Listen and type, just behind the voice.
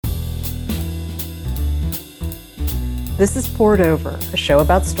This is Poured Over, a show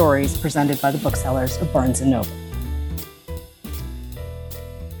about stories presented by the booksellers of Barnes & Noble.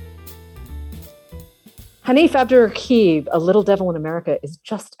 Hanif Abdurraqib, A Little Devil in America, is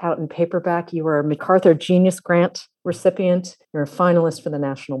just out in paperback. You are a MacArthur Genius Grant recipient. You're a finalist for the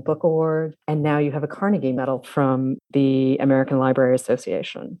National Book Award. And now you have a Carnegie Medal from the American Library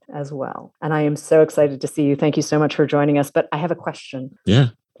Association as well. And I am so excited to see you. Thank you so much for joining us. But I have a question. Yeah.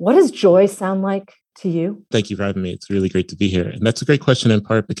 What does joy sound like to you? Thank you for having me. It's really great to be here. And that's a great question in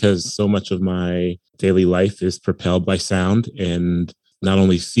part because so much of my daily life is propelled by sound and not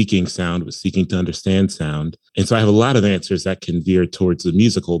only seeking sound, but seeking to understand sound. And so I have a lot of answers that can veer towards the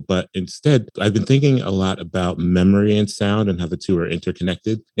musical, but instead I've been thinking a lot about memory and sound and how the two are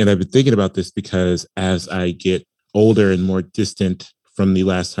interconnected. And I've been thinking about this because as I get older and more distant from the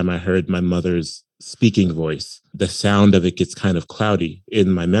last time I heard my mother's speaking voice, the sound of it gets kind of cloudy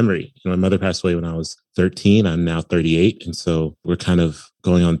in my memory. My mother passed away when I was 13. I'm now 38. And so we're kind of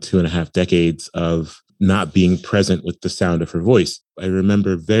going on 2.5 decades of not being present with the sound of her voice. I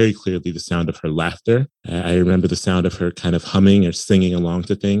remember very clearly the sound of her laughter. I remember the sound of her kind of humming or singing along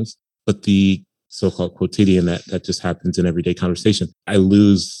to things. But the so-called quotidian that just happens in everyday conversation, I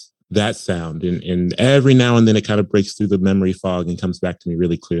lose that sound. And every now and then it kind of breaks through the memory fog and comes back to me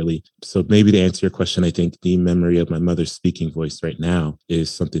really clearly. So maybe to answer your question, I think the memory of my mother's speaking voice right now is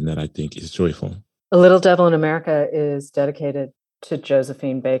something that I think is joyful. A Little Devil in America is dedicated to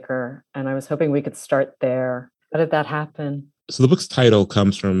Josephine Baker, and I was hoping we could start there. How did that happen? So the book's title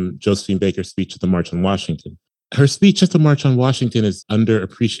comes from Josephine Baker's speech at the March on Washington. Her speech at the March on Washington is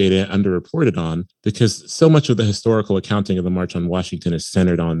underappreciated and underreported on because so much of the historical accounting of the March on Washington is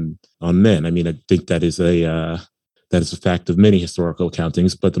centered on men. I mean, I think that is a fact of many historical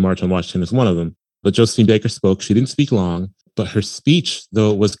accountings, but the March on Washington is one of them. But Josephine Baker spoke. She didn't speak long, but her speech,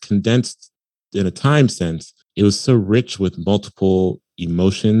 though it was condensed in a time sense, it was so rich with multiple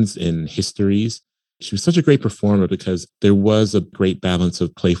emotions and histories. She was such a great performer because there was a great balance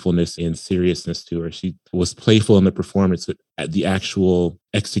of playfulness and seriousness to her. She was playful in the performance, but the actual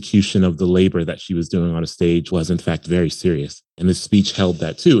execution of the labor that she was doing on a stage was, in fact, very serious. And the speech held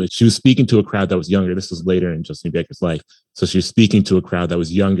that too. And she was speaking to a crowd that was younger. This was later in Josephine Baker's life. So she was speaking to a crowd that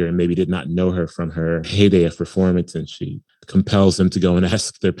was younger and maybe did not know her from her heyday of performance. And she compels them to go and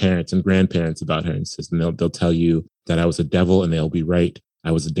ask their parents and grandparents about her and says, and they'll tell you that I was a devil and they'll be right.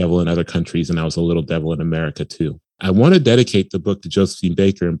 I was a devil in other countries and I was a little devil in America too. I want to dedicate the book to Josephine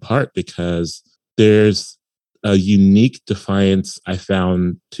Baker in part because there's a unique defiance I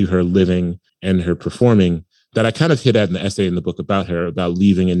found to her living and her performing that I kind of hit at in the essay in the book about her, about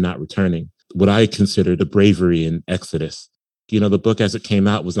leaving and not returning. What I consider the bravery in Exodus. The book as it came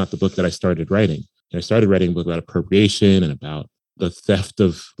out was not the book that I started writing. I started writing a book about appropriation and about the theft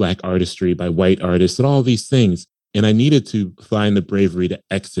of Black artistry by white artists and all these things. And I needed to find the bravery to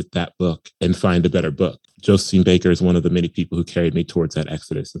exit that book and find a better book. Josephine Baker is one of the many people who carried me towards that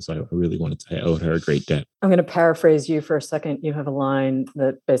exodus. And so I really wanted to owe her a great debt. I'm going to paraphrase you for a second. You have a line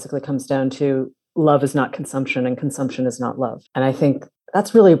that basically comes down to love is not consumption and consumption is not love. And I think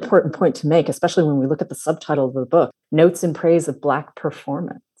that's really an important point to make, especially when we look at the subtitle of the book, Notes in Praise of Black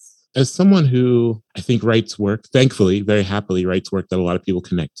Performance. As someone who I think writes work, thankfully, very happily writes work that a lot of people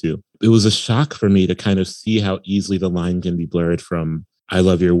connect to, it was a shock for me to kind of see how easily the line can be blurred from I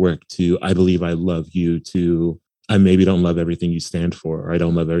love your work to I believe I love you to I maybe don't love everything you stand for, or I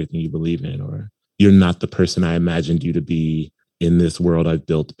don't love everything you believe in, or you're not the person I imagined you to be in this world I've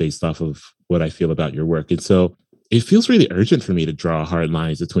built based off of what I feel about your work. And so it feels really urgent for me to draw hard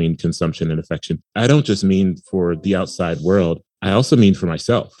lines between consumption and affection. I don't just mean for the outside world. I also mean for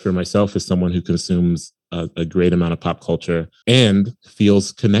myself as someone who consumes a great amount of pop culture and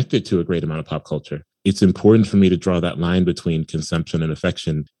feels connected to a great amount of pop culture. It's important for me to draw that line between consumption and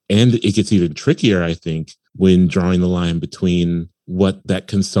affection. And it gets even trickier, I think, when drawing the line between what that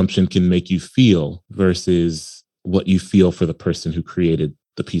consumption can make you feel versus what you feel for the person who created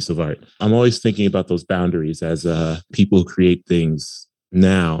the piece of art. I'm always thinking about those boundaries as people who create things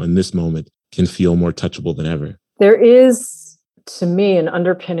now in this moment can feel more touchable than ever. There is, to me, an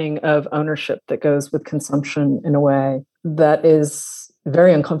underpinning of ownership that goes with consumption in a way that is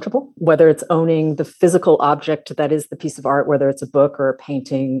very uncomfortable, whether it's owning the physical object that is the piece of art, whether it's a book or a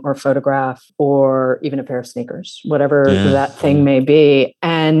painting or a photograph or even a pair of sneakers, whatever that thing may be.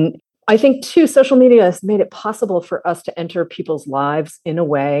 And I think, too, social media has made it possible for us to enter people's lives in a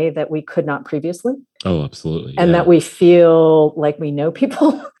way that we could not previously. Oh, absolutely. And that we feel like we know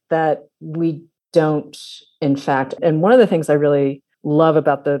people that we don't, in fact. And one of the things I really love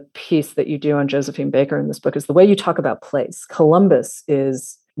about the piece that you do on Josephine Baker in this book is the way you talk about place. Columbus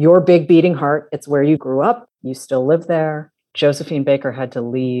is your big beating heart. It's where you grew up. You still live there. Josephine Baker had to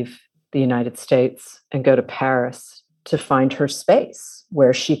leave the United States and go to Paris to find her space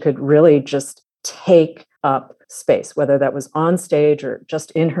where she could really just take up space, whether that was on stage or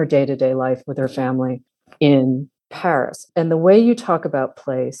just in her day-to-day life with her family in Paris. And the way you talk about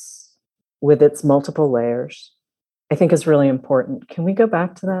place with its multiple layers, I think is really important. Can we go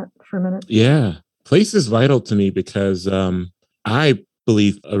back to that for a minute? Yeah. Place is vital to me because I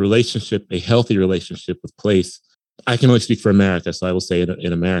believe a healthy relationship with place, I can only speak for America, so I will say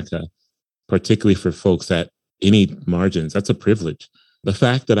in America, particularly for folks at any margins, that's a privilege. The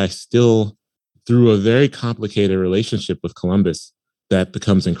fact that I still, through a very complicated relationship with Columbus that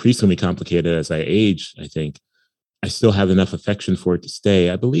becomes increasingly complicated as I age, I think, I still have enough affection for it to stay.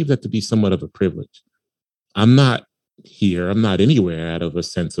 I believe that to be somewhat of a privilege. I'm not here, I'm not anywhere out of a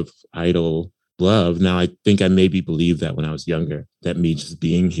sense of idle love. Now, I think I maybe believed that when I was younger, that me just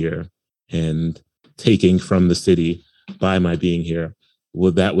being here and taking from the city by my being here,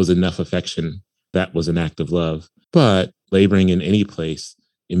 well, that was enough affection. That was an act of love. But laboring in any place,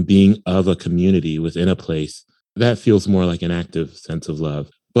 in being of a community within a place, that feels more like an active sense of love.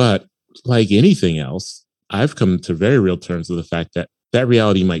 But like anything else, I've come to very real terms with the fact that that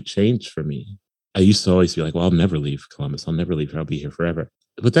reality might change for me. I used to always be like, well, I'll never leave Columbus. I'll never leave here. I'll be here forever.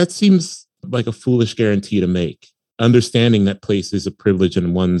 But that seems like a foolish guarantee to make. Understanding that place is a privilege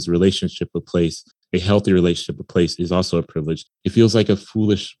and one's relationship with place, a healthy relationship with place, is also a privilege. It feels like a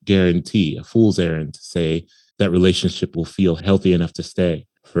foolish guarantee, a fool's errand to say that relationship will feel healthy enough to stay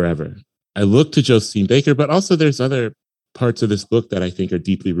forever. I look to Josephine Baker, but also there's other parts of this book that I think are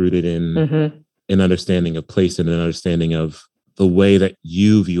deeply rooted in an understanding of place and an understanding of the way that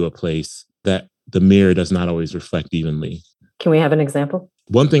you view a place that the mirror does not always reflect evenly. Can we have an example?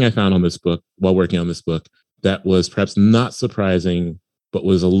 One thing I found on this book while working on this book that was perhaps not surprising, but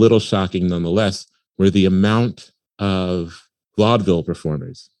was a little shocking nonetheless, were the amount of vaudeville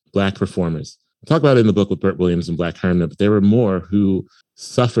performers, Black performers. I talk about it in the book with Burt Williams and Black Hermna, but there were more who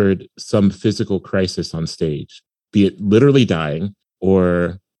suffered some physical crisis on stage, be it literally dying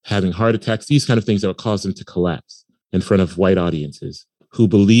or having heart attacks, these kind of things that would cause them to collapse in front of white audiences who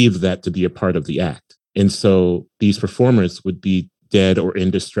believed that to be a part of the act. And so these performers would be dead or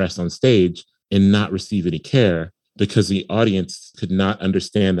in distress on stage and not receive any care because the audience could not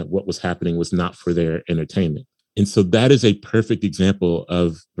understand that what was happening was not for their entertainment. And so that is a perfect example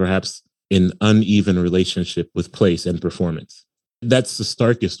of perhaps an uneven relationship with place and performance. That's the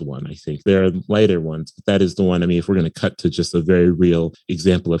starkest one, I think. There are lighter ones, but that is the one. I mean, if we're going to cut to just a very real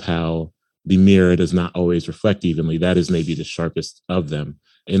example of how the mirror does not always reflect evenly, that is maybe the sharpest of them.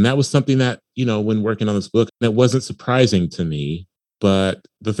 And that was something that, when working on this book, that wasn't surprising to me, but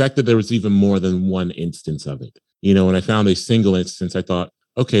the fact that there was even more than one instance of it. When I found a single instance, I thought,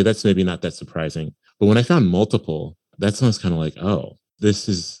 okay, that's maybe not that surprising. But when I found multiple, that's when I was kind of like, oh, this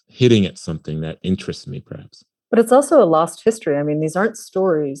is hitting at something that interests me, perhaps. But it's also a lost history. I mean, these aren't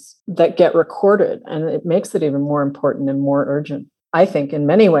stories that get recorded, and it makes it even more important and more urgent, I think, in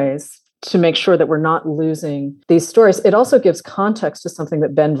many ways, to make sure that we're not losing these stories. It also gives context to something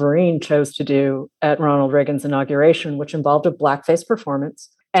that Ben Vereen chose to do at Ronald Reagan's inauguration, which involved a blackface performance.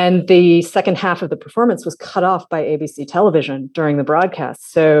 And the second half of the performance was cut off by ABC television during the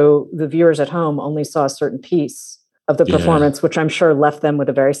broadcast. So the viewers at home only saw a certain piece of the performance, which I'm sure left them with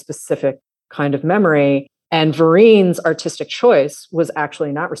a very specific kind of memory. And Vereen's artistic choice was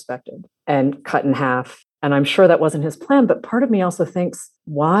actually not respected and cut in half. And I'm sure that wasn't his plan. But part of me also thinks,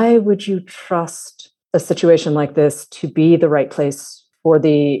 why would you trust a situation like this to be the right place for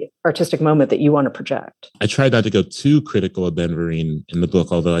the artistic moment that you want to project? I tried not to go too critical of Ben Vereen in the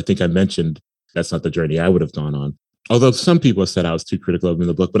book, although I think I mentioned that's not the journey I would have gone on. Although some people have said I was too critical of him in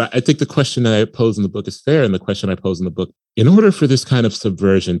the book. But I think the question that I pose in the book is fair. And the question I pose in the book, in order for this kind of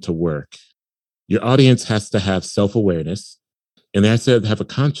subversion to work, your audience has to have self-awareness and they have to have a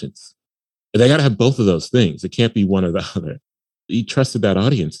conscience. They got to have both of those things. It can't be one or the other. He trusted that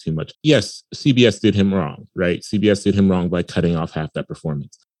audience too much. Yes, CBS did him wrong, right? CBS did him wrong by cutting off half that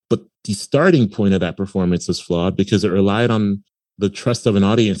performance. But the starting point of that performance was flawed because it relied on the trust of an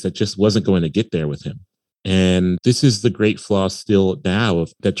audience that just wasn't going to get there with him. And this is the great flaw still now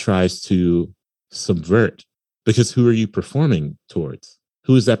that tries to subvert. Because who are you performing towards?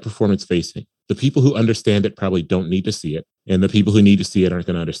 Who is that performance facing? The people who understand it probably don't need to see it. And the people who need to see it aren't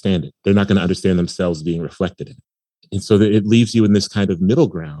going to understand it. They're not going to understand themselves being reflected in it. And so it leaves you in this kind of middle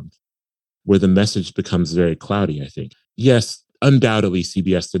ground where the message becomes very cloudy, I think. Yes, undoubtedly,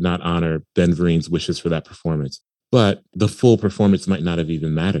 CBS did not honor Ben Vereen's wishes for that performance, but the full performance might not have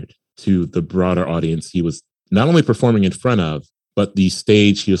even mattered to the broader audience he was not only performing in front of, but the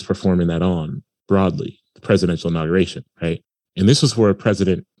stage he was performing that on broadly. presidential inauguration, right? And this was for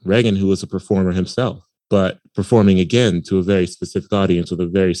President Reagan, who was a performer himself, but performing again to a very specific audience with a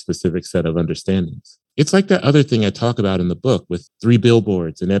very specific set of understandings. It's like that other thing I talk about in the book with Three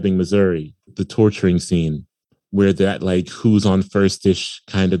Billboards in Ebbing, Missouri, the torturing scene where that like who's on first-ish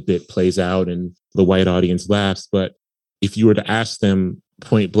kind of bit plays out and the white audience laughs. But if you were to ask them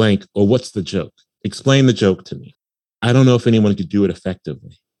point blank, well, what's the joke? Explain the joke to me. I don't know if anyone could do it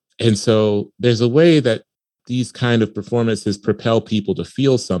effectively. And so there's a way that these kind of performances propel people to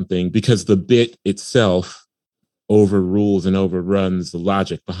feel something because the bit itself overrules and overruns the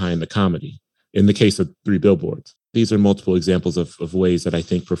logic behind the comedy. In the case of Three Billboards, these are multiple examples of ways that I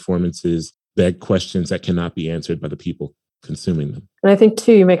think performances beg questions that cannot be answered by the people consuming them. And I think,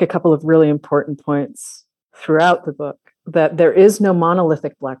 too, you make a couple of really important points throughout the book, that there is no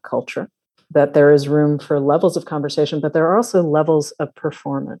monolithic Black culture, that there is room for levels of conversation, but there are also levels of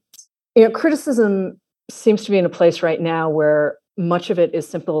performance. Criticism seems to be in a place right now where much of it is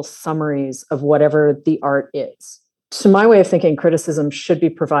simple summaries of whatever the art is. To my way of thinking, criticism should be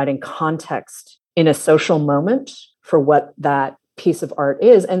providing context in a social moment for what that piece of art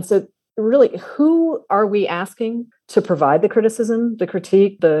is. And so really, who are we asking to provide the criticism, the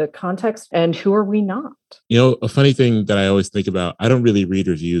critique, the context, and who are we not? A funny thing that I always think about, I don't really read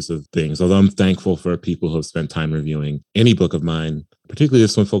reviews of things, although I'm thankful for people who have spent time reviewing any book of mine, particularly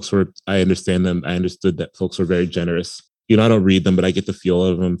this one. I understand them. I understood that folks were very generous. I don't read them, but I get the feel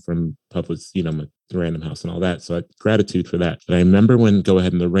of them from public, my Random House and all that. So gratitude for that. But I remember when Go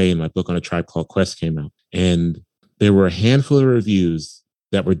Ahead in the Rain, my book on A Tribe Called Quest came out, and there were a handful of reviews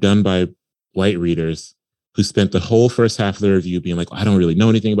that were done by white readers who spent the whole first half of the review being like, I don't really know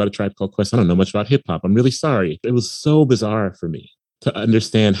anything about A Tribe Called Quest. I don't know much about hip hop. I'm really sorry. It was so bizarre for me to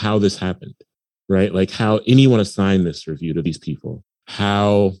understand how this happened, right? Like how anyone assigned this review to these people,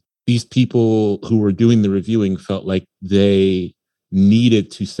 how these people who were doing the reviewing felt like they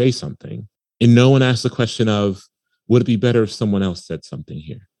needed to say something. And no one asked the question of, would it be better if someone else said something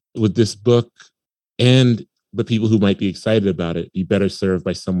here? Would this book and the people who might be excited about it be better served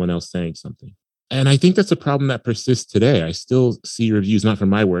by someone else saying something? And I think that's a problem that persists today. I still see reviews, not for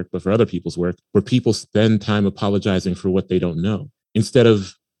my work, but for other people's work, where people spend time apologizing for what they don't know, instead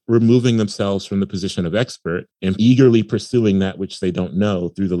of removing themselves from the position of expert and eagerly pursuing that which they don't know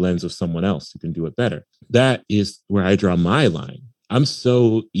through the lens of someone else who can do it better. That is where I draw my line. I'm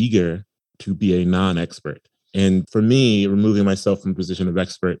so eager to be a non-expert. And for me, removing myself from the position of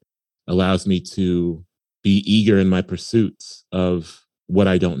expert allows me to be eager in my pursuits of what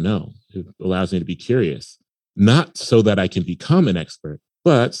I don't know. It allows me to be curious, not so that I can become an expert,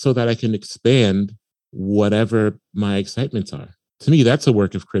 but so that I can expand whatever my excitements are. To me, that's a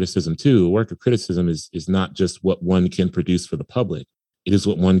work of criticism too. A work of criticism is not just what one can produce for the public. It is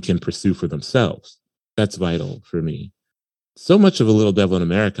what one can pursue for themselves. That's vital for me. So much of A Little Devil in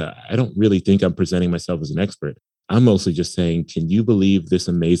America, I don't really think I'm presenting myself as an expert. I'm mostly just saying, can you believe this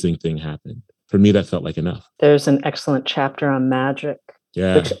amazing thing happened? For me, that felt like enough. There's an excellent chapter on magic.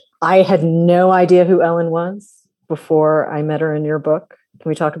 Yeah. Which I had no idea who Ellen was before I met her in your book. Can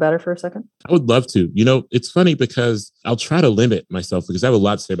we talk about her for a second? I would love to. It's funny because I'll try to limit myself because I have a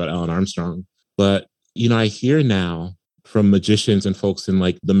lot to say about Ellen Armstrong. But, I hear now from magicians and folks in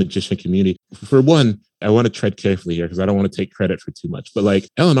like the magician community. For one, I want to tread carefully here because I don't want to take credit for too much. But like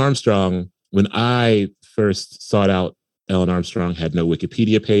Ellen Armstrong, when I first sought out Ellen Armstrong, had no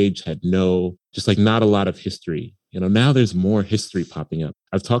Wikipedia page, had not a lot of history. Now there's more history popping up.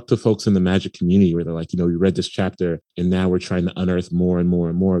 I've talked to folks in the magic community where they're like, we read this chapter and now we're trying to unearth more and more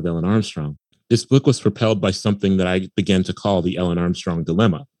and more of Ellen Armstrong. This book was propelled by something that I began to call the Ellen Armstrong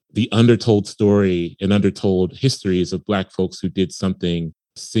dilemma, the undertold story and undertold histories of Black folks who did something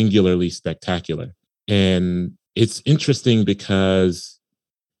singularly spectacular. And it's interesting because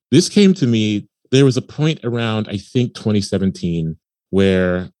this came to me, there was a point around, I think, 2017,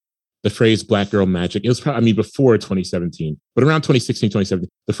 where the phrase Black girl magic, it was probably, before 2017, but around 2016, 2017,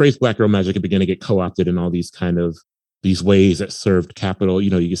 the phrase Black girl magic had begun to get co-opted in all these these ways that served capital. You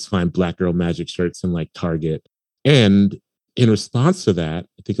just find Black girl magic shirts in like Target. And in response to that,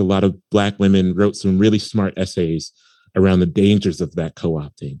 I think a lot of Black women wrote some really smart essays around the dangers of that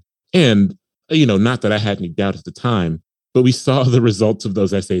co-opting. And, not that I had any doubt at the time, but we saw the results of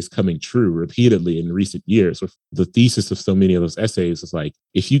those essays coming true repeatedly in recent years. The thesis of so many of those essays is like,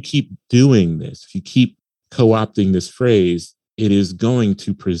 if you keep doing this, if you keep co-opting this phrase, it is going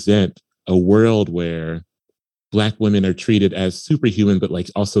to present a world where Black women are treated as superhuman, but like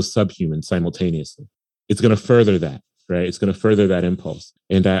also subhuman simultaneously. It's going to further that, right? It's going to further that impulse.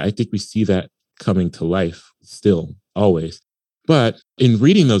 And I think we see that coming to life still, always. But in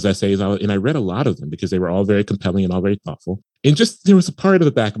reading those essays, and I read a lot of them because they were all very compelling and all very thoughtful. And just there was a part of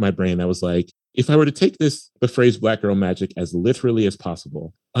the back of my brain that was like, if I were to take the phrase Black girl magic as literally as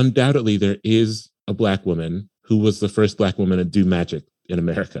possible, undoubtedly there is a Black woman who was the first Black woman to do magic in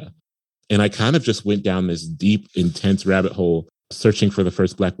America. And I kind of just went down this deep, intense rabbit hole searching for the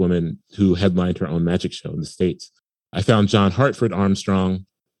first Black woman who headlined her own magic show in the States. I found John Hartford Armstrong,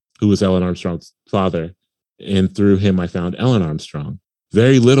 who was Ellen Armstrong's father. And through him, I found Ellen Armstrong.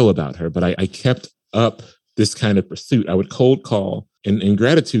 Very little about her, but I kept up this kind of pursuit. I would cold call in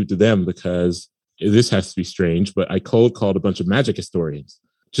gratitude to them, because this has to be strange, but I cold called a bunch of magic historians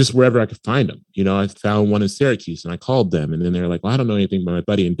just wherever I could find them. You know, I found one in Syracuse and I called them, and then they're like, well, I don't know anything, but my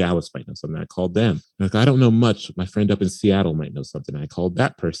buddy in Dallas might know something. I called them. Like, I don't know much. My friend up in Seattle might know something. I called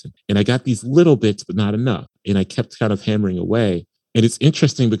that person, and I got these little bits, but not enough. And I kept kind of hammering away. And it's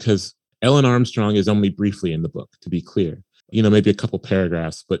interesting because Ellen Armstrong is only briefly in the book, to be clear. You know, maybe a couple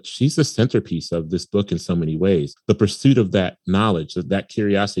paragraphs, but she's the centerpiece of this book in so many ways. The pursuit of that knowledge, that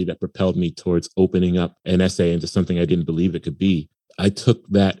curiosity that propelled me towards opening up an essay into something I didn't believe it could be. I took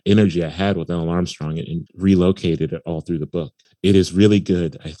that energy I had with Ellen Armstrong and relocated it all through the book. It is really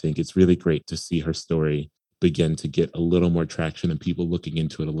good. I think it's really great to see her story begin to get a little more traction and people looking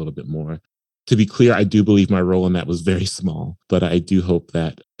into it a little bit more. To be clear, I do believe my role in that was very small, but I do hope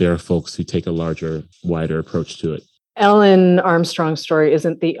that there are folks who take a larger, wider approach to it. Ellen Armstrong's story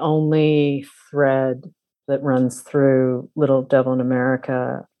isn't the only thread that runs through Little Devil in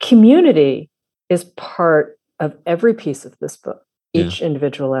America. Community is part of every piece of this book, each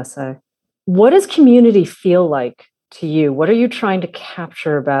individual essay. What does community feel like to you? What are you trying to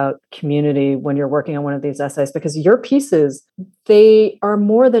capture about community when you're working on one of these essays? Because your pieces, they are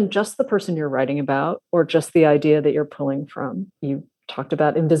more than just the person you're writing about or just the idea that you're pulling from. You talked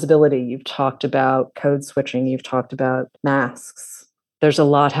about invisibility. You've talked about code switching. You've talked about masks. There's a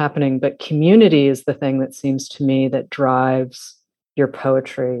lot happening, but community is the thing that seems to me that drives your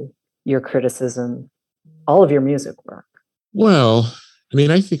poetry, your criticism, all of your music work. Well, I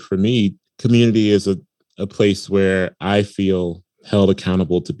mean, I think for me, community is a place where I feel held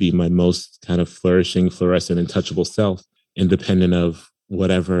accountable to be my most kind of flourishing, fluorescent, and touchable self, independent of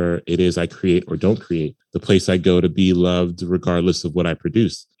whatever it is I create or don't create. The place I go to be loved regardless of what I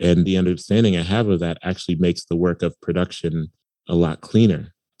produce. And the understanding I have of that actually makes the work of production a lot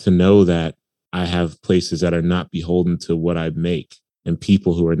cleaner, to know that I have places that are not beholden to what I make and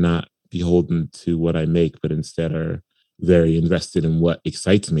people who are not beholden to what I make, but instead are very invested in what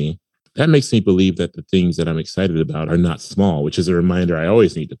excites me. That makes me believe that the things that I'm excited about are not small, which is a reminder I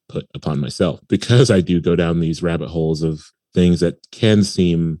always need to put upon myself, because I do go down these rabbit holes of things that can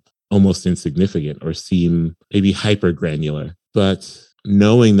seem almost insignificant or seem maybe hyper granular. But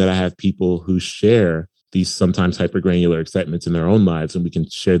knowing that I have people who share these sometimes hyper granular excitements in their own lives and we can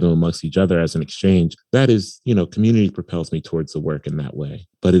share them amongst each other as an exchange, that is, you know, community propels me towards the work in that way.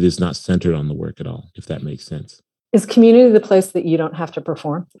 But it is not centered on the work at all, if that makes sense. Is community the place that you don't have to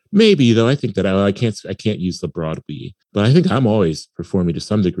perform? Maybe, though. I think that I can't use the broad we, but I think I'm always performing to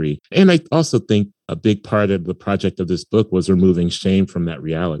some degree. And I also think a big part of the project of this book was removing shame from that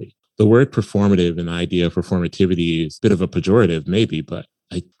reality. The word performative and the idea of performativity is a bit of a pejorative, maybe, but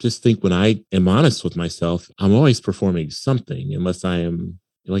I just think when I am honest with myself, I'm always performing something, unless I am,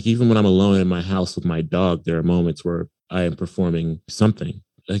 like, even when I'm alone in my house with my dog, there are moments where I am performing something.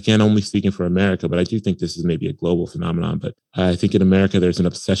 Again, only speaking for America, but I do think this is maybe a global phenomenon. But I think in America, there's an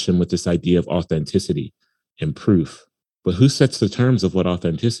obsession with this idea of authenticity and proof. But who sets the terms of what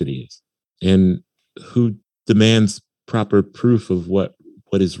authenticity is? And who demands proper proof of what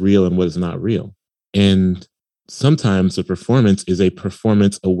is real and what is not real? And sometimes a performance is a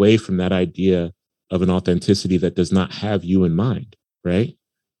performance away from that idea of an authenticity that does not have you in mind, right?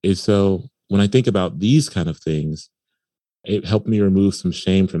 And so when I think about these kind of things, it helped me remove some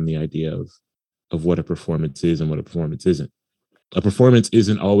shame from the idea of what a performance is and what a performance isn't. A performance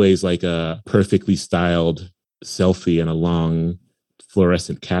isn't always like a perfectly styled selfie and a long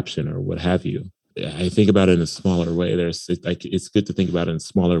fluorescent caption or what have you. I think about it in a smaller way. It's good to think about it in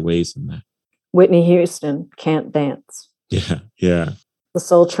smaller ways than that. Whitney Houston, Can't Dance. Yeah. The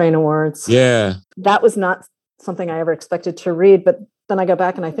Soul Train Awards. Yeah. That was not something I ever expected to read, but then I go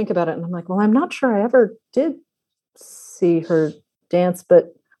back and I think about it and I'm like, well, I'm not sure I ever did see her dance,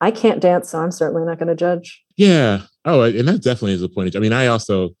 but I can't dance, so I'm certainly not going to judge. Yeah. Oh, and that definitely is a point. I mean, I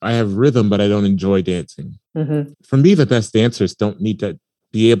have rhythm, but I don't enjoy dancing. Mm-hmm. For me, the best dancers don't need to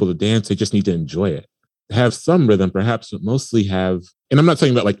be able to dance. They just need to enjoy it. Have some rhythm, perhaps, but mostly have And I'm not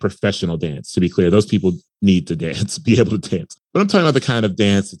talking about like professional dance, to be clear. Those people need to dance, be able to dance. But I'm talking about the kind of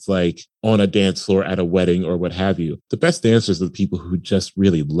dance it's like on a dance floor at a wedding or what have you. The best dancers are the people who just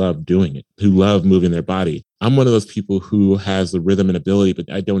really love doing it, who love moving their body. I'm one of those people who has the rhythm and ability, but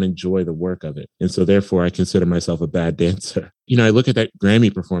I don't enjoy the work of it. And so therefore I consider myself a bad dancer. I look at that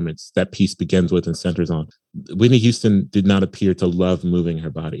Grammy performance that piece begins with and centers on. Whitney Houston did not appear to love moving her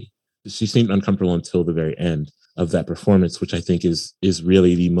body. She seemed uncomfortable until the very end of that performance, which I think is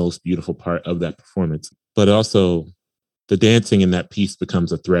really the most beautiful part of that performance. But also the dancing in that piece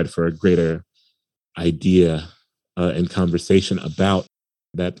becomes a thread for a greater idea and conversation about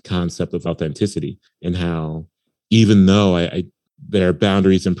that concept of authenticity, and how even though there are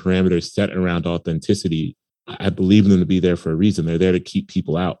boundaries and parameters set around authenticity, I believe them to be there for a reason. They're there to keep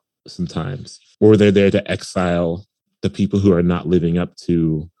people out sometimes, or they're there to exile the people who are not living up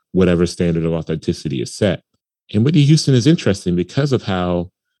to whatever standard of authenticity is set. And Whitney Houston is interesting because of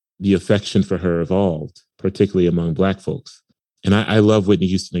how the affection for her evolved, particularly among Black folks. And I love Whitney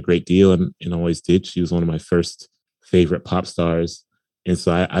Houston a great deal and always did. She was one of my first favorite pop stars. And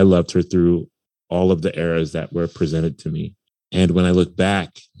so I loved her through all of the eras that were presented to me. And when I look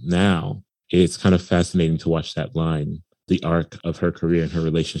back now, it's kind of fascinating to watch that line, the arc of her career and her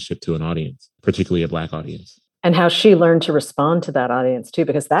relationship to an audience, particularly a Black audience. And how she learned to respond to that audience too,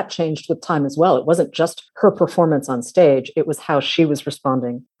 because that changed with time as well. It wasn't just her performance on stage, it was how she was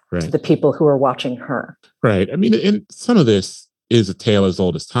responding to the people who were watching her. Right. I mean, and some of this is a tale as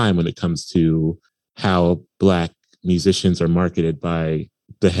old as time when it comes to how Black musicians are marketed by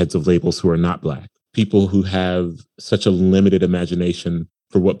the heads of labels who are not Black. People who have such a limited imagination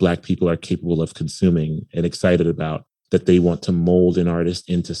for what Black people are capable of consuming and excited about, that they want to mold an artist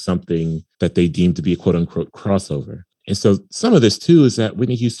into something that they deem to be a quote unquote crossover. And so some of this too is that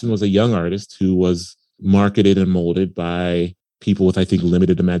Whitney Houston was a young artist who was marketed and molded by people with, I think,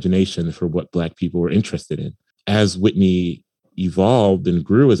 limited imagination for what Black people were interested in. As Whitney evolved and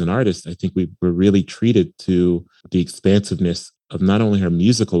grew as an artist, I think we were really treated to the expansiveness of not only her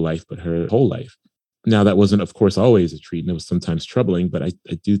musical life, but her whole life. Now, that wasn't, of course, always a treat, and it was sometimes troubling, but I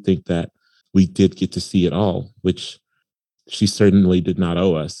do think that we did get to see it all, which she certainly did not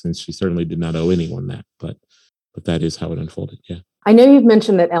owe us, and she certainly did not owe anyone that. But that is how it unfolded. Yeah. I know you've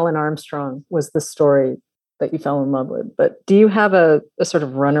mentioned that Ellen Armstrong was the story that you fell in love with, but do you have a sort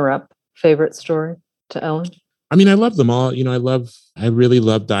of runner-up favorite story to Ellen? I mean, I love them all. I really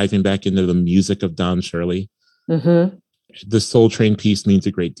love diving back into the music of Don Shirley. Mm-hmm. The Soul Train piece means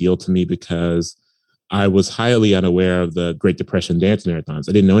a great deal to me because I was highly unaware of the Great Depression dance marathons.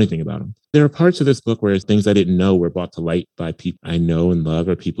 I didn't know anything about them. There are parts of this book where things I didn't know were brought to light by people I know and love,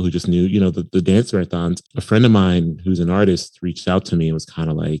 or people who just knew, the dance marathons. A friend of mine who's an artist reached out to me and was kind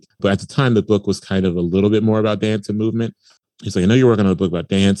of like, but at the time the book was kind of a little bit more about dance and movement. He's like, I know you're working on a book about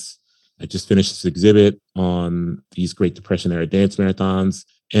dance. I just finished this exhibit on these Great Depression era dance marathons.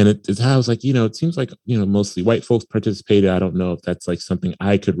 And it's how I was like, it seems like, mostly white folks participated. I don't know if that's like something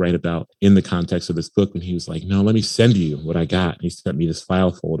I could write about in the context of this book. And he was like, no, let me send you what I got. And he sent me this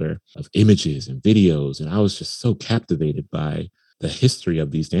file folder of images and videos. And I was just so captivated by the history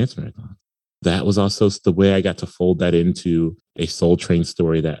of these dance marathons. That was also the way I got to fold that into a Soul Train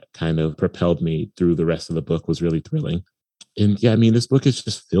story that kind of propelled me through the rest of the book. Was really thrilling. And yeah, I mean, this book is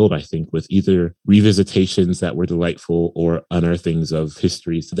just filled, I think, with either revisitations that were delightful or unearthings of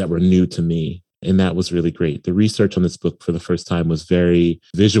histories that were new to me. And that was really great. The research on this book for the first time was very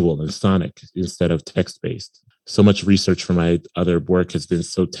visual and sonic instead of text-based. So much research for my other work has been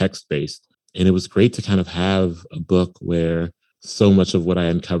so text-based. And it was great to kind of have a book where so much of what I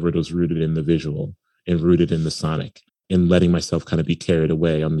uncovered was rooted in the visual and rooted in the sonic, and letting myself kind of be carried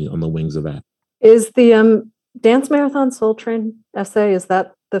away on the wings of that. Is the Dance Marathon Soul Train essay, is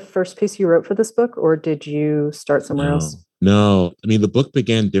that the first piece you wrote for this book, or did you start somewhere else? No. I mean, the book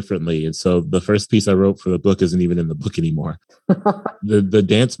began differently. And so the first piece I wrote for the book isn't even in the book anymore. The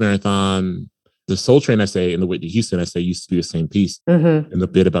Dance Marathon, the Soul Train essay and the Whitney Houston essay used to be the same piece. Mm-hmm. And the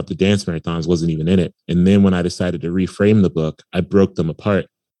bit about the dance marathons wasn't even in it. And then when I decided to reframe the book, I broke them apart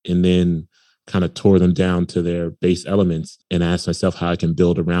and then kind of tore them down to their base elements and asked myself how I can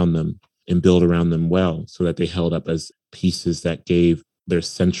build around them and build around them well so that they held up as pieces that gave their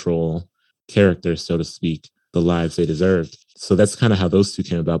central characters, so to speak, the lives they deserved. So that's kind of how those two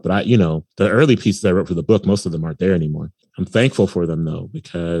came about. But the early pieces I wrote for the book, most of them aren't there anymore. I'm thankful for them though,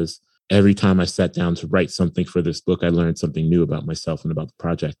 because every time I sat down to write something for this book, I learned something new about myself and about the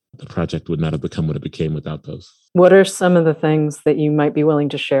project. The project would not have become what it became without those. What are some of the things that you might be willing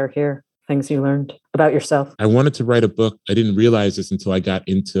to share here? Things you learned about yourself? I wanted to write a book. I didn't realize this until I got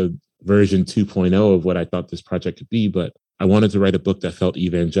into version 2.0 of what I thought this project could be, but I wanted to write a book that felt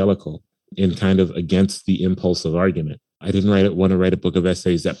evangelical and kind of against the impulse of argument. I didn't want to write a book of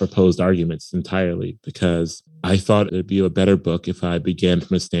essays that proposed arguments entirely, because I thought it'd be a better book if I began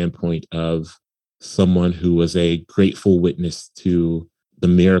from a standpoint of someone who was a grateful witness to the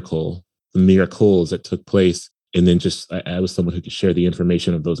miracles that took place. And then I was someone who could share the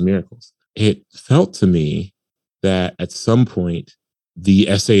information of those miracles. It felt to me that at some point, the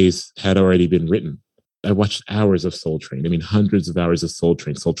essays had already been written. I watched hours of Soul Train. I mean, hundreds of hours of Soul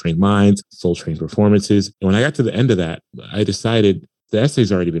Train lines, Soul Train performances. And when I got to the end of that, I decided the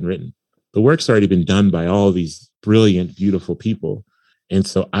essay's already been written. The work's already been done by all these brilliant, beautiful people. And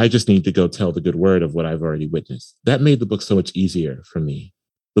so I just need to go tell the good word of what I've already witnessed. That made the book so much easier for me.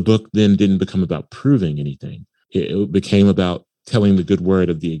 The book then didn't become about proving anything. It became about telling the good word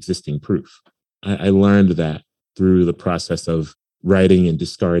of the existing proof. I learned that through the process of writing and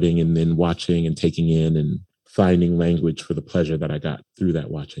discarding and then watching and taking in and finding language for the pleasure that I got through that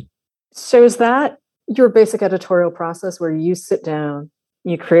watching. So is that your basic editorial process, where you sit down,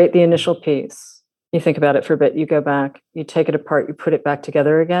 you create the initial piece, you think about it for a bit, you go back, you take it apart, you put it back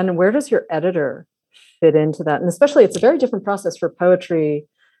together again? And where does your editor fit into that? And especially, it's a very different process for poetry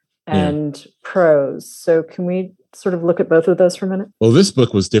and prose. So can we sort of look at both of those for a minute? Well, this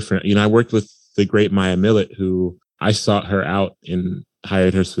book was different. I worked with the great Maya Millett, who I sought her out and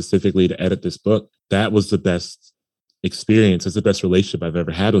hired her specifically to edit this book. That was the best experience. It's the best relationship I've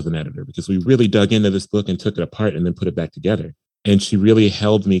ever had with an editor, because we really dug into this book and took it apart and then put it back together. And she really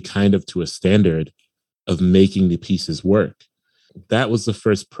held me kind of to a standard of making the pieces work. That was the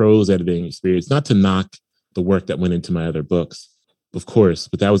first prose editing experience, not to knock the work that went into my other books, of course,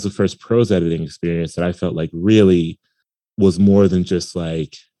 but that was the first prose editing experience that I felt like really was more than just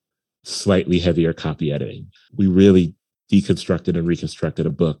like slightly heavier copy editing. We really deconstructed and reconstructed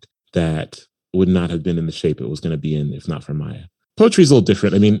a book that would not have been in the shape it was going to be in if not for Maya. Poetry is a little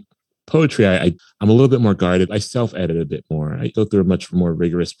different. Poetry, I'm a little bit more guarded. I self-edit a bit more. I go through a much more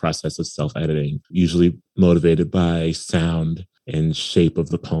rigorous process of self-editing, usually motivated by sound and shape of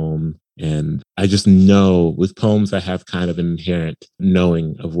the poem. And I just know with poems, I have kind of an inherent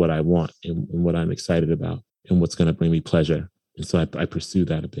knowing of what I want and what I'm excited about and what's going to bring me pleasure. And so I pursue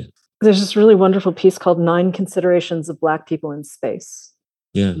that a bit. There's this really wonderful piece called 9 Considerations of Black People in Space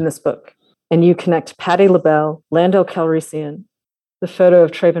in this book. And you connect Patti LaBelle, Lando Calrissian, the photo of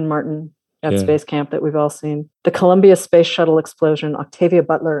Trayvon Martin at Space Camp that we've all seen, the Columbia Space Shuttle explosion, Octavia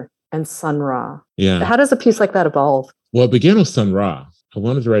Butler, and Sun Ra. Yeah. How does a piece like that evolve? Well, it began with Sun Ra. I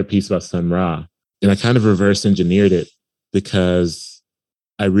wanted to write a piece about Sun Ra, and I kind of reverse engineered it because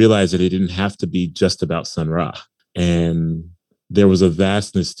I realized that it didn't have to be just about Sun Ra. And there was a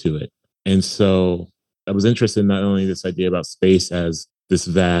vastness to it. And so I was interested in not only this idea about space as this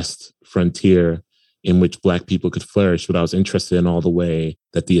vast frontier in which Black people could flourish, but I was interested in all the way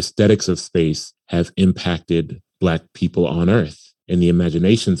that the aesthetics of space have impacted Black people on Earth and the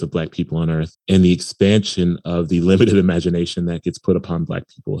imaginations of Black people on Earth and the expansion of the limited imagination that gets put upon Black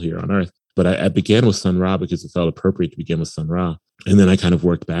people here on Earth. But I began with Sun Ra because it felt appropriate to begin with Sun Ra. And then I kind of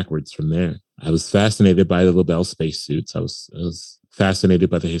worked backwards from there. I was fascinated by the LaBelle spacesuits. I was fascinated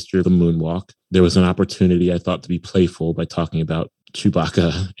by the history of the moonwalk. There was an opportunity, I thought, to be playful by talking about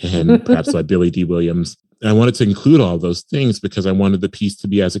Chewbacca and perhaps by Billy D. Williams. And I wanted to include all those things because I wanted the piece to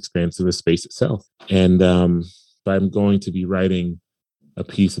be as expansive as space itself. And if I'm going to be writing a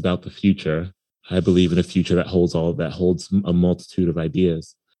piece about the future, I believe in a future that holds a multitude of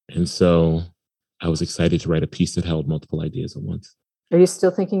ideas. And so I was excited to write a piece that held multiple ideas at once. Are you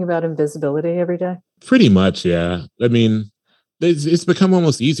still thinking about invisibility every day? Pretty much, yeah. I mean, it's become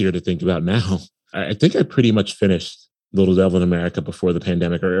almost easier to think about now. I think I pretty much finished Little Devil in America before the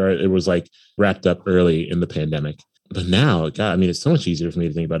pandemic, or it was like wrapped up early in the pandemic. But now, God, I mean, it's so much easier for me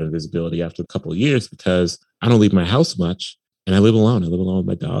to think about invisibility after a couple of years because I don't leave my house much and I live alone. I live alone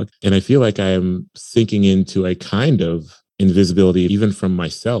with my dog. And I feel like I am sinking into a kind of invisibility, even from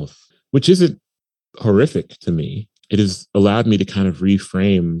myself, which isn't horrific to me. It has allowed me to kind of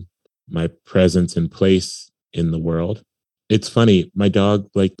reframe my presence and place in the world. It's funny, my dog,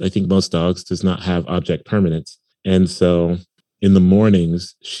 like I think most dogs, does not have object permanence. And so in the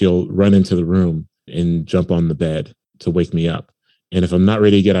mornings, she'll run into the room and jump on the bed to wake me up. And if I'm not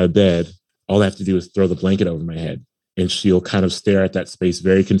ready to get out of bed, all I have to do is throw the blanket over my head. And she'll kind of stare at that space,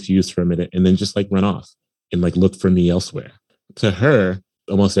 very confused for a minute, and then just like run off and like look for me elsewhere. To her,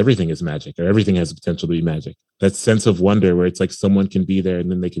 almost everything is magic, or everything has the potential to be magic. That sense of wonder where it's like someone can be there and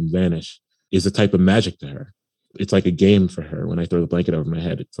then they can vanish is a type of magic to her. It's like a game for her. When I throw the blanket over my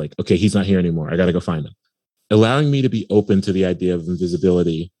head, it's like, okay, he's not here anymore. I got to go find him. Allowing me to be open to the idea of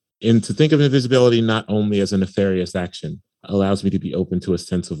invisibility and to think of invisibility not only as a nefarious action, allows me to be open to a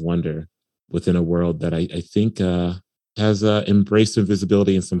sense of wonder within a world that I think has embraced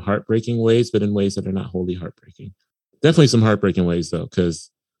invisibility in some heartbreaking ways, but in ways that are not wholly heartbreaking. Definitely some heartbreaking ways, though,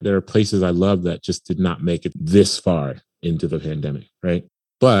 because there are places I love that just did not make it this far into the pandemic, right?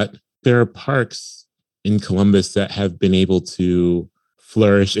 But there are parks in Columbus that have been able to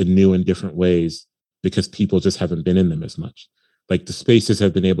flourish in new and different ways because people just haven't been in them as much. Like the spaces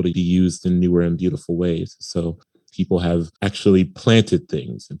have been able to be used in newer and beautiful ways. So people have actually planted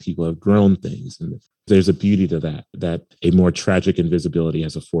things and people have grown things. And there's a beauty to that a more tragic invisibility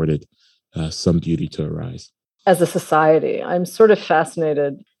has afforded some beauty to arise. As a society, I'm sort of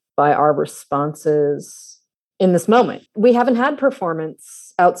fascinated by our responses in this moment. We haven't had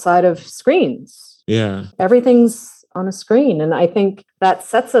performance outside of screens. Yeah. Everything's on a screen. And I think that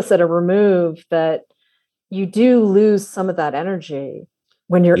sets us at a remove that you do lose some of that energy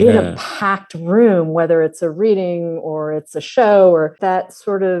when you're in a packed room, whether it's a reading or it's a show, or that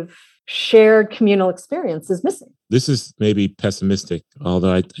sort of shared communal experience is missing. This is maybe pessimistic,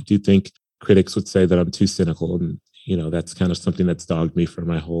 although I do think critics would say that I'm too cynical. And, that's kind of something that's dogged me for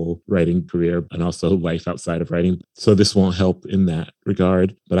my whole writing career and also life outside of writing. So this won't help in that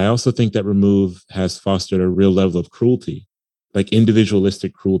regard. But I also think that Remove has fostered a real level of cruelty, like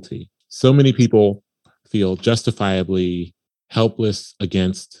individualistic cruelty. So many people feel justifiably helpless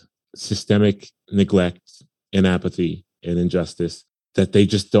against systemic neglect and apathy and injustice that they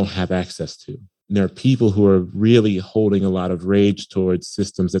just don't have access to. And there are people who are really holding a lot of rage towards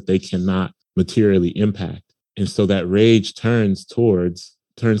systems that they cannot materially impact. And so that rage turns towards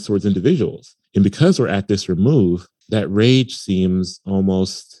individuals. And because we're at this remove, that rage seems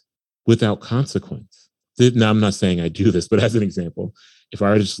almost without consequence. Now, I'm not saying I do this, but as an example, if I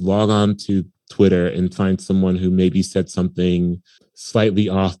were to just log on to Twitter and find someone who maybe said something slightly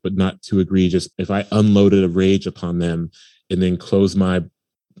off, but not too egregious, if I unloaded a rage upon them and then closed my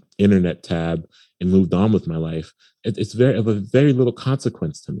internet tab and moved on with my life, it's of a very little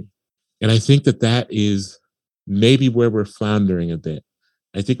consequence to me. And I think that is maybe where we're floundering a bit.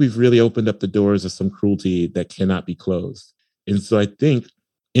 I think we've really opened up the doors of some cruelty that cannot be closed. And so I think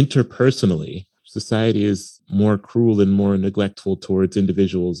interpersonally, society is more cruel and more neglectful towards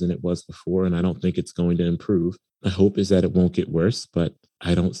individuals than it was before. And I don't think it's going to improve. My hope is that it won't get worse, but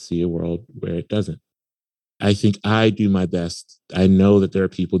I don't see a world where it doesn't. I think I do my best. I know that there are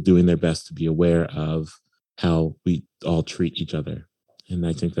people doing their best to be aware of how we all treat each other. And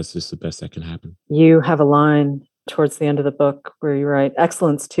I think that's just the best that can happen. You have a line towards the end of the book where you write,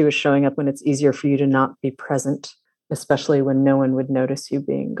 excellence too is showing up when it's easier for you to not be present, especially when no one would notice you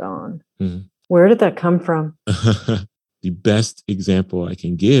being gone. Mm-hmm. Where did that come from? The best example I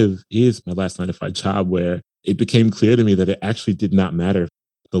can give is my last 9-to-5 job, where it became clear to me that it actually did not matter.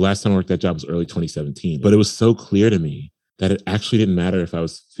 The last time I worked that job was early 2017, but it was so clear to me that it actually didn't matter if I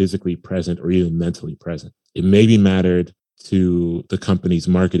was physically present or even mentally present. It maybe mattered to the company's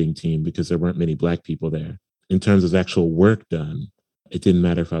marketing team because there weren't many Black people there. In terms of actual work done, it didn't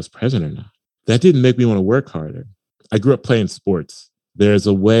matter if I was present or not. That didn't make me want to work harder. I grew up playing sports. There's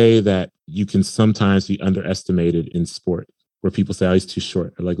a way that you can sometimes be underestimated in sport where people say, oh, he's too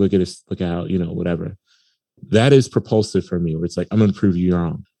short. Or like, look at this, look out, whatever. That is propulsive for me, where it's like, I'm going to prove you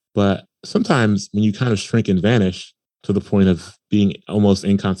wrong. But sometimes when you kind of shrink and vanish to the point of being almost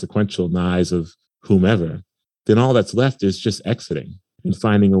inconsequential in the eyes of whomever, then all that's left is just exiting and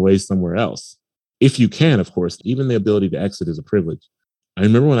finding a way somewhere else. If you can, of course. Even the ability to exit is a privilege. I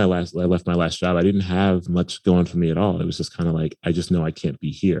remember when I left my last job, I didn't have much going for me at all. It was just kind of like, I just know I can't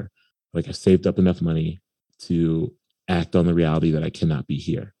be here. Like I saved up enough money to act on the reality that I cannot be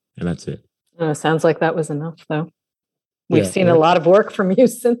here. And that's it. Sounds like that was enough, though. We've seen a lot of work from you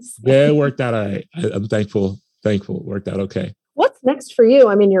since then. Yeah, it worked out all right. I'm thankful. It worked out okay. What's next for you?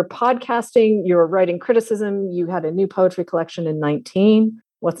 I mean, you're podcasting, you're writing criticism, you had a new poetry collection in 2019.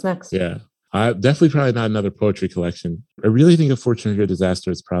 What's next? Yeah. Definitely probably not another poetry collection. I really think A Fortune for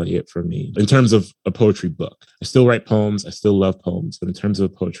Disaster is probably it for me in terms of a poetry book. I still write poems. I still love poems. But in terms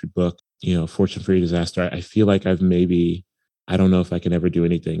of a poetry book, Fortune for Disaster, I feel like I don't know if I can ever do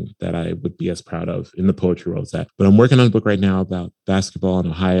anything that I would be as proud of in the poetry world as that. But I'm working on a book right now about basketball in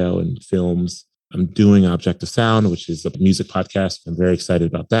Ohio and films. I'm doing Objective Sound, which is a music podcast. I'm very excited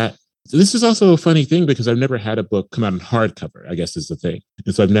about that. So this is also a funny thing because I've never had a book come out in hardcover, I guess is the thing.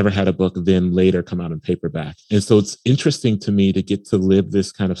 And so I've never had a book then later come out in paperback. And so it's interesting to me to get to live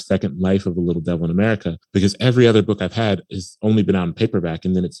this kind of second life of A Little Devil in America, because every other book I've had has only been out in paperback,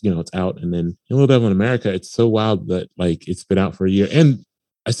 and then it's out. And then A Little Devil in America, it's so wild that like it's been out for a year. And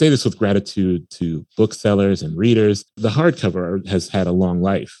I say this with gratitude to booksellers and readers. The hardcover has had a long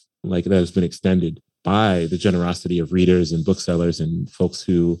life, like that has been extended. by the generosity of readers and booksellers and folks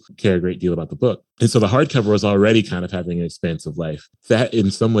who care a great deal about the book. And so the hardcover was already kind of having an expansive life. That in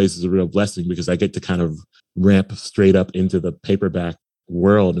some ways is a real blessing because I get to kind of ramp straight up into the paperback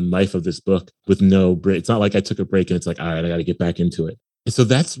world and life of this book with no break. It's not like I took a break and it's like, all right, I got to get back into it. And so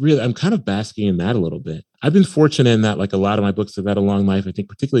that's really, I'm kind of basking in that a little bit. I've been fortunate in that like a lot of my books have had a long life. I think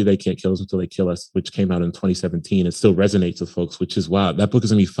particularly They Can't Kill Us Until They Kill Us, which came out in 2017. It still resonates with folks, which is wow. That book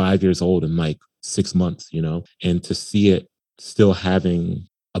is going to be 5 years old in like 6 months, and to see it still having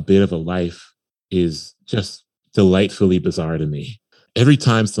a bit of a life is just delightfully bizarre to me. Every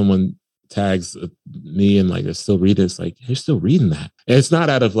time someone tags me and like, they're still reading, it's like, you're still reading that. And it's not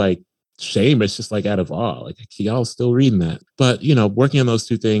out of like shame. It's just like out of awe. Like, y'all still reading that. But, working on those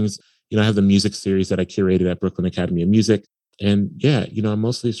two things, I have the music series that I curated at Brooklyn Academy of Music. And yeah, I'm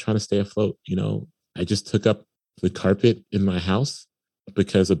mostly just trying to stay afloat. I just took up the carpet in my house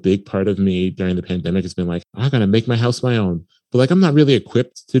because a big part of me during the pandemic has been like, I gotta make my house my own. But like, I'm not really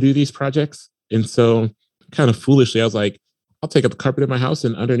equipped to do these projects. And so kind of foolishly, I was like, I'll take up the carpet in my house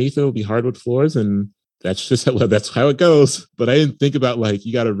and underneath it will be hardwood floors. And that's just that's how it goes. But I didn't think about like,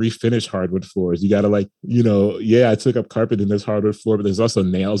 you got to refinish hardwood floors. You got to like, I took up carpet in this hardwood floor, but there's also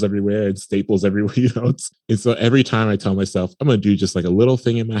nails everywhere and staples everywhere, And so every time I tell myself, I'm going to do just like a little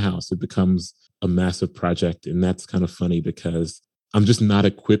thing in my house, it becomes a massive project. And that's kind of funny because I'm just not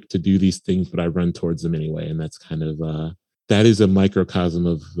equipped to do these things, but I run towards them anyway. And that's kind of, that is a microcosm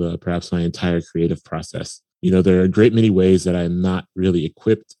of perhaps my entire creative process. There are a great many ways that I'm not really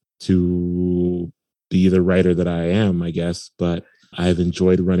equipped to be the writer that I am, I guess, but I've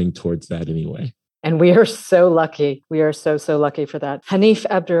enjoyed running towards that anyway. And we are so lucky. We are so, so lucky for that. Hanif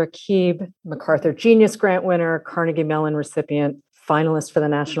Abdurraqib, MacArthur Genius Grant winner, Carnegie Mellon recipient, finalist for the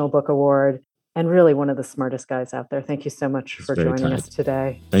National Book Award, and really one of the smartest guys out there. Thank you so much for joining us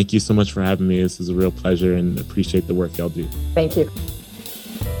today. Thank you so much for having me. This is a real pleasure and appreciate the work y'all do. Thank you.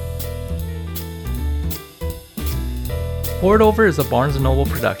 Poured Over is a Barnes & Noble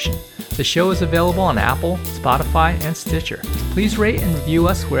production. The show is available on Apple, Spotify, and Stitcher. Please rate and review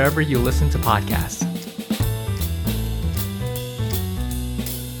us wherever you listen to podcasts.